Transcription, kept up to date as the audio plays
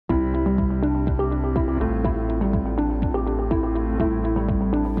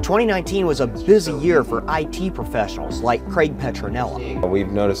2019 was a busy year for IT professionals like Craig Petronella. We've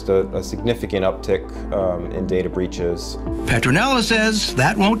noticed a significant uptick in data breaches. Petronella says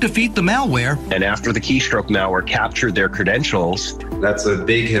that won't defeat the malware. And after the keystroke malware captured their credentials. That's a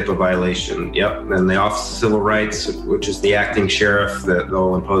big HIPAA violation, yep. And the Office of Civil Rights, which is the acting sheriff, that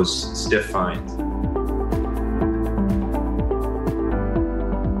they'll impose stiff fines.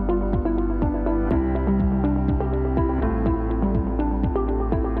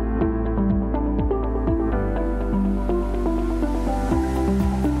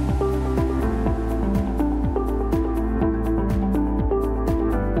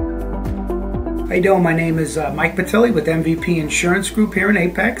 How you doing? My name is Mike Patilli with MVP Insurance Group here in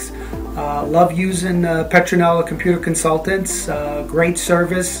Apex. Love using Petronella Computer Consultants. Great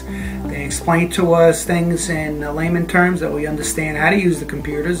service. They explain to us things in layman terms that we understand how to use the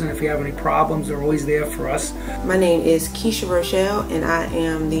computers, and if you have any problems, they're always there for us. My name is Keisha Rochelle, and I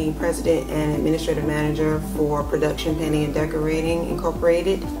am the President and Administrative Manager for Production Painting and Decorating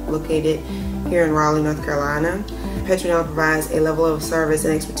Incorporated, located here in Raleigh, North Carolina. Petronella provides a level of service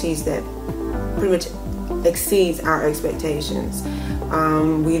and expertise that pretty much exceeds our expectations.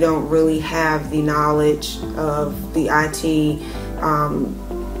 We don't really have the knowledge of the IT,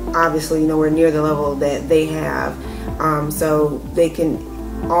 obviously nowhere near the level that they have, so they can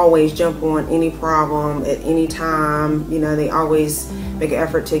always jump on any problem at any time. You know, they always make an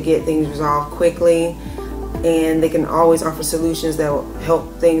effort to get things resolved quickly, and they can always offer solutions that will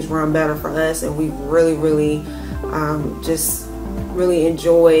help things run better for us, and we've really just really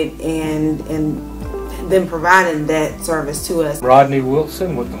enjoyed and them providing that service to us. Rodney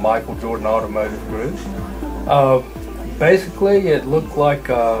Wilson with the Michael Jordan Automotive Group. Basically, it looked like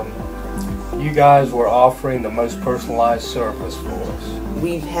you guys were offering the most personalized service for us.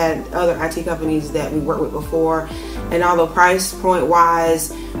 We've had other IT companies that we worked with before, and although price point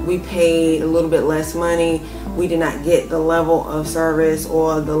wise we paid a little bit less money, we did not get the level of service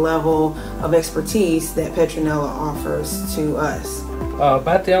or the level of expertise that Petronella offers to us.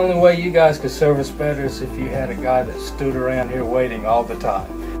 About the only way you guys could service better is if you had a guy that stood around here waiting all the time.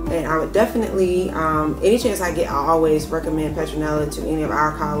 And I would definitely, any chance I get, I always recommend Petronella to any of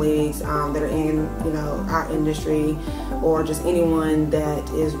our colleagues that are in, our industry, or just anyone that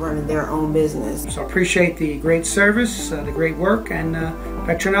is running their own business. So I appreciate the great service, the great work, and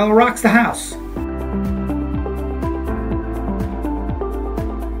Petronella rocks the house.